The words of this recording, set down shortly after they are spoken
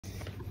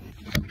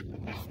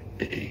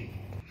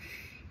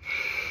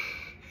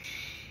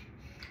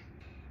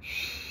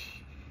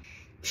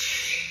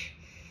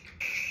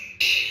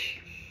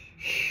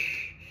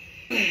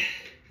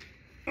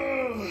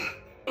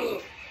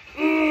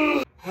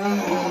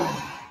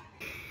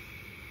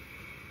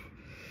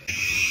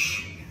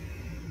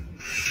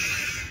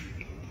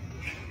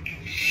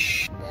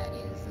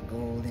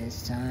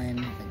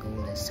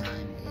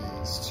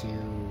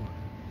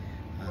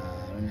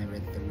Remember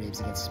that the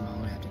ribs get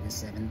smaller after the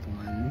 7th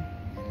one,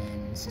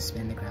 and then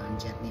suspend the crown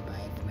gently by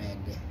a thread.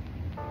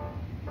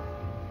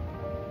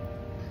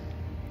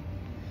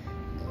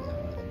 Those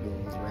are the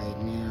goals right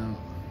now.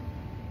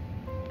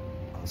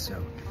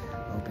 Also,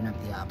 open up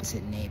the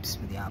opposite napes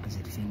with the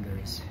opposite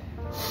fingers.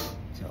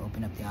 So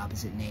open up the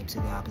opposite napes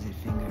with the opposite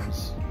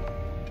fingers.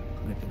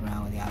 Grip the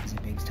ground with the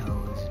opposite big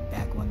toes.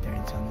 Back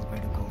 1/3 tongue is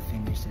vertical,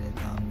 fingers to the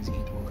thumbs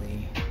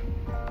equally.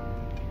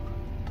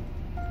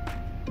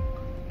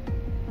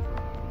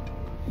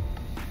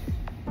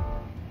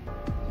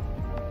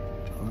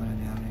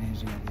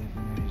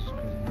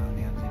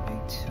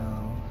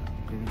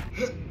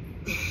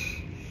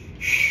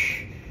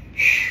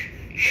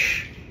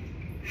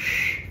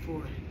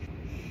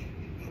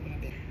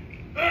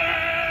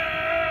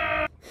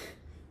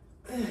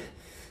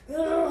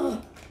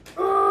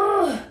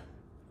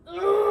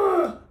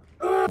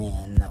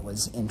 And that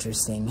was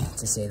interesting,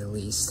 to say the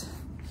least.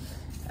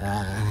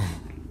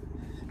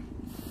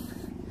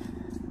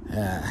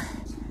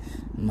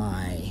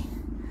 My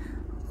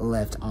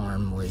left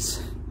arm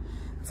was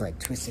like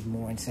twisted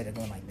more. Instead of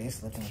going like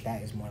this, lifting like that,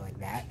 it was more like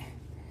that.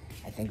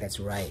 I think that's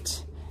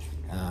right.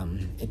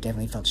 It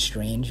definitely felt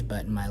strange,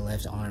 but my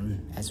left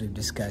arm, as we've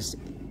discussed,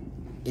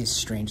 is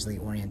strangely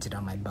oriented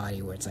on my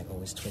body, where it's like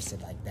always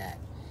twisted like that,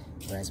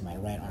 whereas my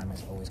right arm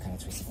is always kind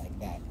of twisted like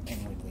that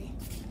inwardly,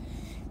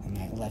 and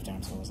my left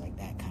arm's always like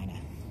that, kind of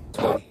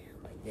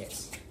like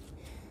this,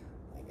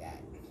 like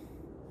that.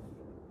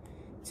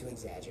 To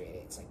exaggerate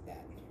it, it's like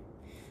that.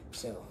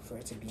 So for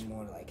it to be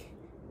more like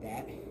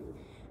that,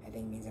 I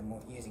think means I'm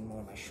using more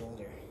of my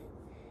shoulder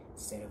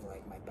instead of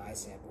like my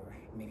bicep, or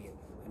maybe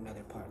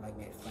another part like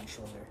my front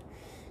shoulder.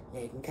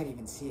 Yeah, you can kind of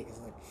even see it,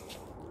 because look,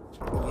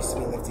 it used to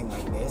be lifting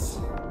like this,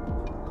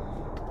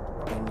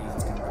 and now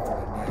it's kind of lifting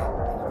like that, and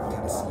you can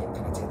kind of see it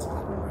kind of tense a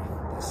lot more.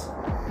 This,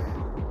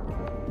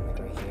 like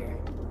right here.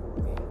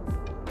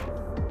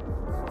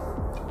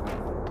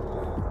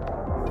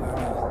 I don't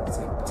know, it's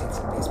like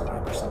tensing this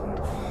part or something. It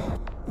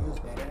feels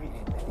better, and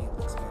I think it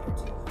looks better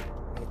too.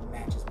 It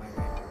matches my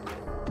right arm.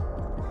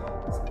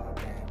 Something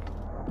like that.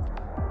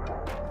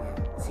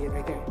 Yeah, see it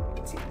right there? You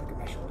can see it, look at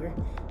my shoulder.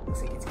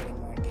 Looks like it's getting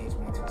more engaged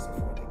when I twist it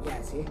forward. Like,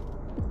 yeah, see?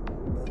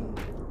 Boom.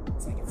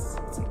 It's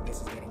like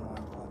this is getting more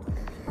involved, like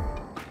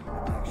up here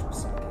in the actual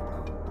socket,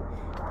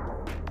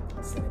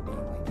 instead of being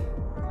like,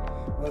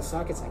 well, the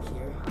socket's like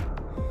here.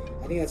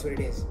 I think that's what it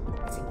is.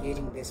 It's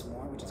engaging this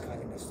more, which is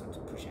causing this to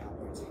push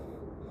outwards.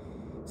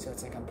 So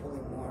it's like I'm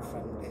pulling more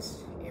from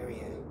this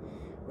area,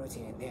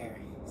 rotating it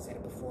there, instead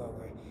of before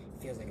where it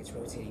feels like it's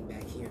rotating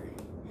back here.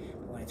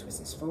 But when I twist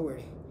this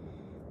forward,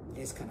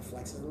 this kind of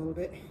flexes a little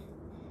bit,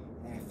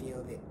 and I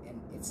feel that,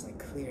 and it's like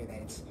clear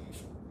that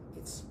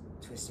it's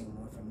twisting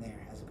more from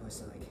there, as opposed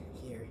to like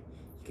here.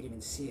 You could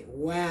even see it.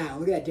 Wow,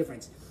 look at that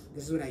difference.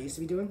 This is what I used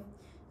to be doing.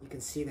 You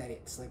can see that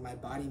it's like my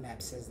body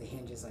map says the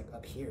hinge is like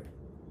up here.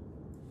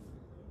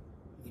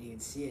 You can even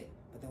see it.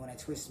 But then when I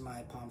twist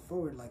my palm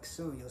forward like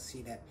so, you'll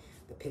see that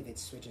the pivot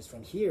switches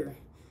from here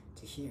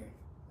to here.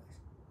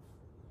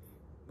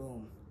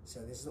 Boom. So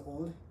this is the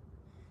old.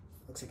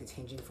 Looks like it's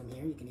hinging from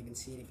here. You can even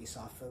see it if you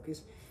soft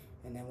focus.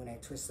 And then when I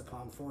twist the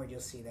palm forward, you'll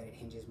see that it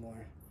hinges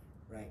more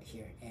right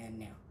here. And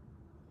now.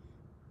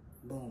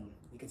 Boom.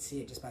 You can see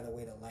it just by the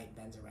way the light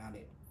bends around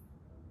it.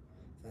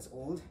 So that's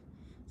old.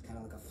 It's kind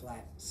of like a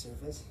flat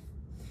surface.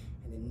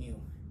 And then new.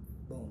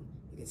 Boom.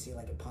 You can see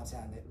like it pops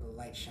out and the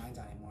light shines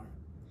on it more,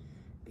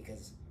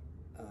 because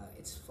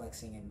it's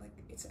flexing and like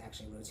it's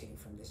actually rotating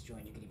from this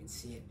joint. You can even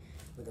see it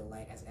with the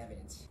light as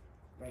evidence.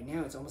 Right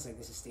now it's almost like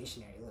this is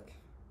stationary. Look.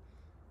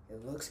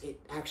 It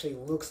actually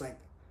looks like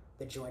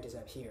the joint is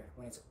up here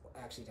when it's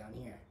actually down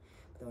here.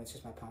 But then when I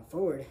twist my palm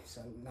forward,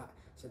 so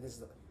this is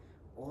the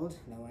old.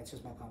 Now when I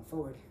twist my palm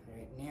forward,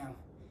 right now,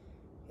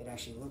 it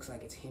actually looks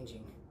like it's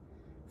hinging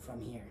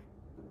from here.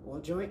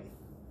 Old joint,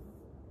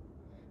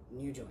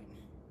 new joint.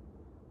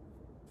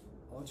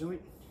 Old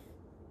joint,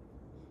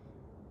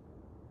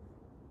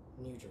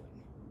 new joint.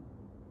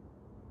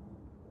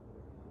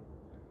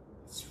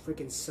 It's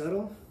freaking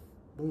subtle.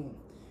 Boom,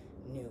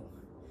 new.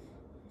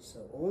 So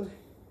old,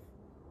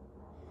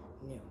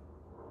 new.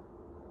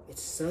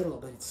 It's subtle,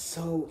 but it's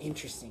so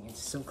interesting.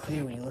 It's so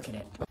clear when you look at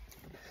it.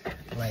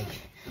 Like,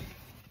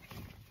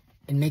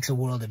 it makes a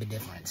world of a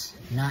difference.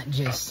 Not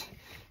just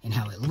in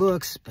how it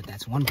looks, but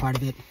that's one part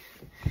of it.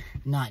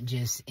 Not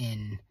just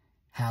in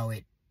how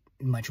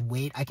much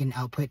weight I can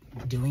output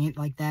doing it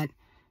like that,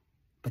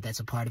 but that's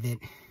a part of it.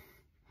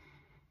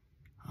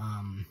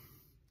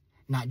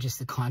 Not just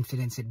the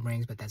confidence it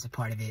brings, but that's a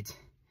part of it.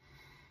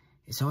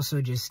 It's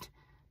also just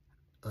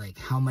like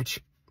how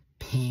much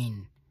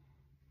pain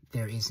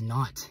there is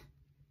not.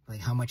 like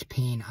how much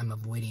pain I'm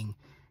avoiding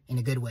in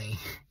a good way,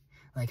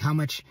 like how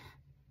much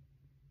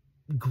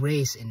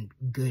grace and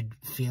good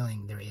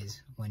feeling there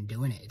is when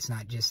doing it. It's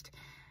not just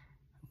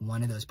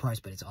one of those parts,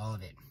 but it's all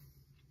of it.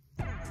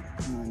 I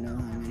don't know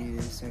how many of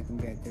this I can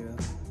get through.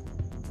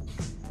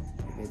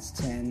 If it's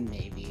 10,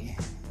 maybe.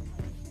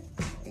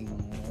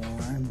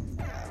 More.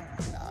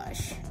 Oh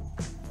gosh.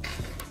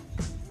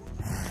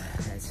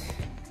 That's...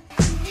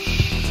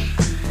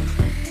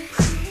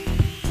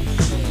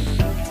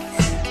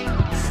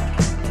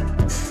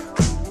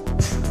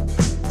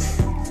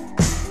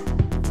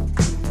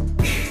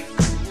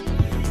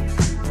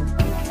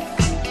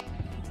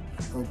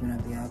 Open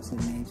up the opposite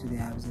knee to the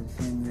opposite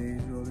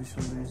fingers, roll the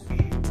shoulders.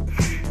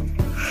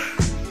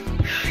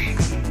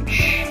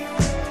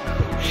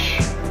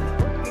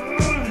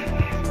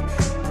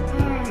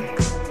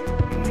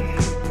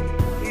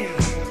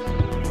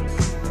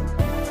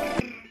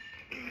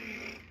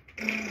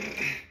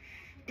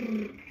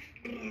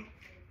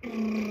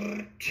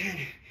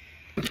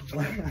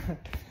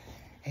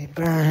 It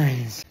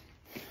burns.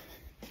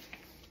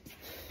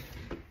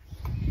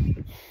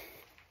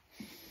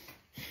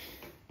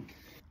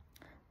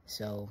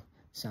 So,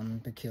 something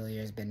peculiar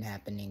has been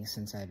happening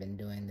since I've been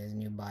doing this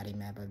new body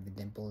map of the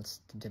dimples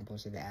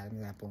to the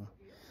Adam's apple.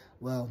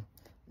 Well,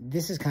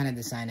 this is kind of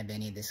the sign of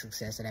any of the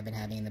success that I've been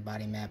having in the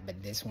body map,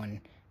 but this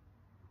one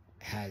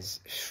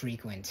has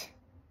frequent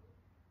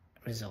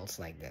results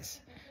like this.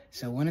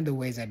 So one of the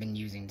ways I've been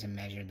using to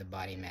measure the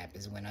body map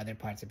is when other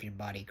parts of your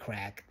body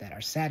crack that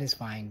are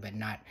satisfying but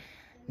not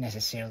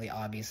necessarily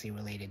obviously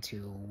related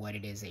to what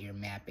it is that you're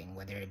mapping,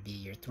 whether it be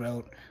your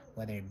throat,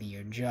 whether it be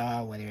your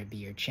jaw, whether it be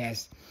your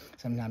chest.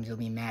 Sometimes you'll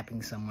be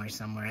mapping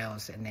somewhere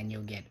else, and then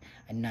you'll get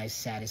a nice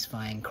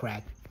satisfying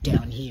crack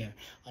down here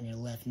on your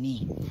left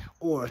knee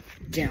or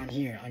down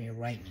here on your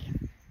right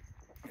knee.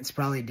 It's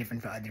probably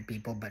different for other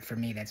people, but for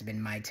me that's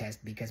been my test,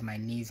 because my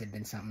knees have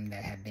been something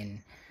that have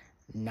been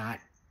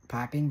not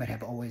popping but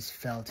have always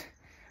felt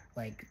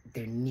like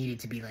there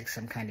needed to be like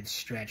some kind of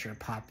stretch or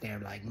pop there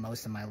like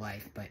most of my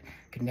life, but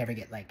could never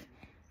get like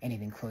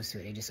anything close to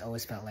it. It just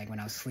always felt like when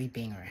I was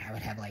sleeping, or I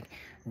would have like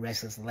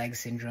restless leg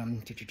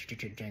syndrome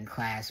during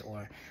class,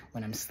 or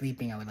when I'm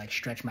sleeping I would like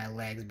stretch my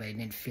legs, but it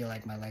didn't feel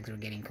like my legs were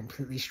getting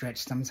completely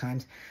stretched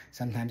sometimes.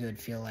 Sometimes it would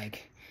feel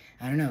like,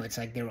 I don't know, it's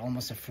like they were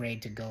almost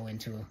afraid to go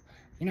into,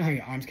 you know how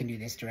your arms can do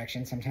this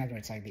direction sometimes, where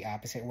it's like the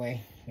opposite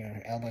way,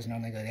 your elbows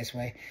normally go this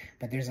way,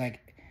 but there's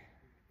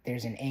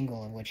an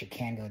angle of which it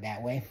can go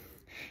that way.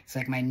 It's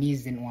like my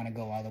knees didn't want to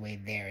go all the way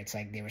there. It's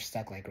like they were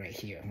stuck like right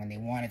here when they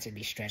wanted to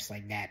be stretched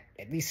like that,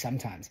 at least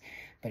sometimes,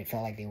 but it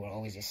felt like they were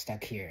always just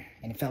stuck here,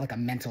 and it felt like a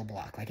mental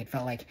block. Like it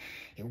felt like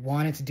it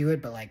wanted to do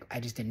it, but like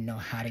I just didn't know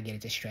how to get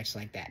it to stretch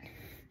like that.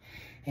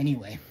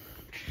 Anyway,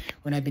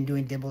 when I've been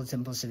doing dimples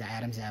to the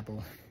Adam's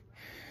apple,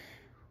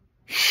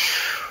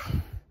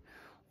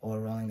 or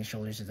rolling the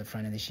shoulders to the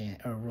front of the chin,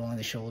 or rolling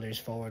the shoulders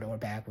forward or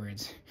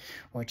backwards,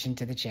 or chin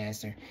to the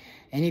chest, or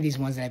any of these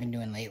ones that I've been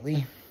doing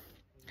lately,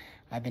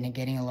 I've been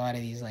getting a lot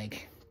of these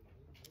like,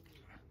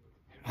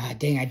 ah,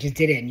 dang, I just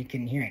did it and you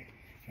couldn't hear it.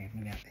 Okay,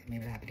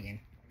 maybe it'll happen again.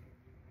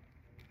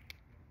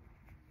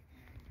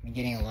 I'm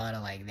getting a lot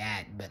of like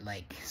that, but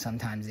like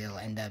sometimes they'll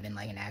end up in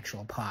like an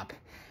actual pop.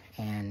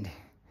 And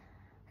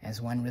as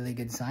one really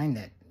good sign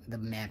that the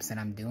maps that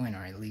I'm doing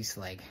are at least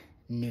like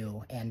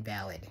new and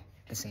valid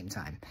at the same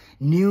time.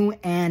 New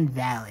and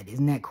valid,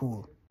 isn't that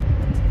cool?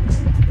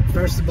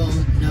 First of all,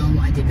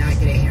 no, I did not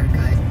get a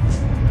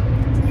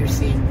haircut. You're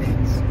seeing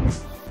things.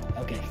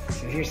 Okay,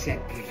 so here's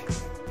set B.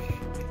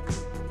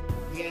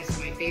 Yes,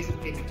 my face has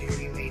been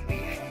dirty lately.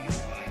 I don't know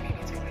why. Maybe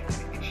it's because I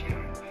took a good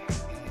shower.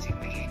 I'm gonna take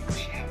my annual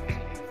shower.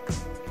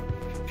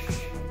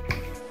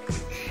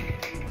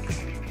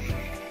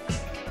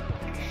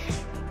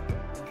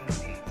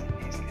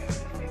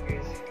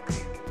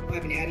 Oh,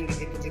 I've been adding the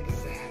dimples to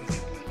the Adam's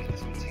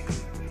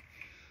apple.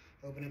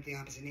 Open up the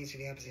opposite knees to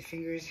the opposite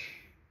fingers.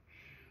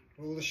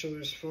 Roll the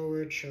shoulders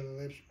forward, show the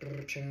lips,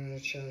 chin on the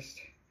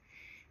chest.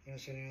 You know,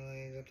 sitting your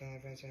legs up down,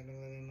 front side,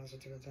 living muscle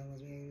to the tongue,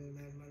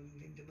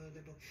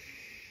 dibble.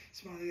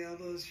 Small the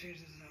elbows,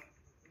 fingers up.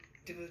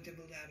 Dibble, dab,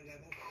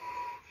 dabble.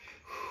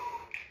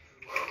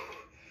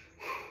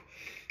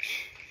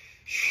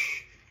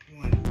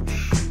 One.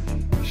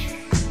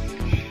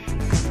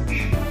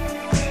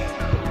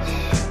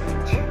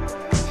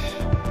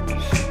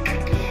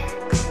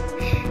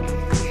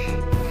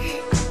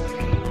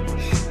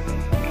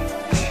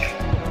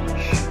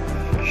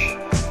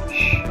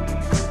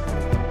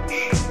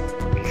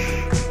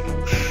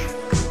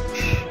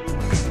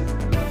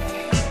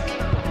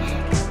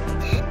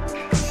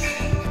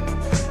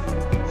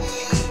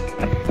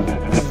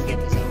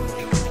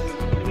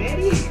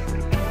 Ready?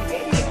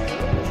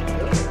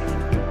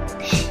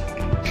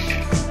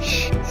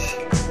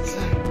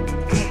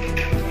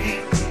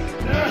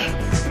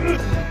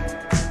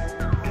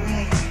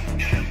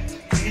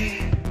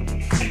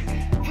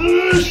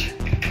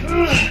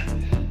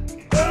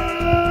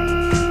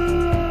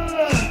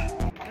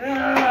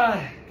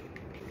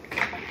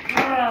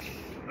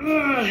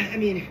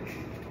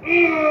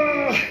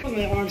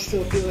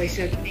 I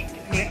said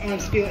my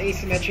arms feel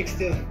asymmetric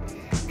still.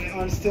 My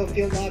arms still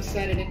feel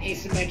lopsided and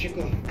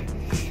asymmetrical.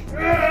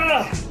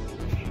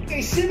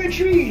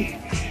 Asymmetry!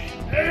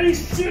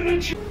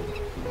 Asymmetry!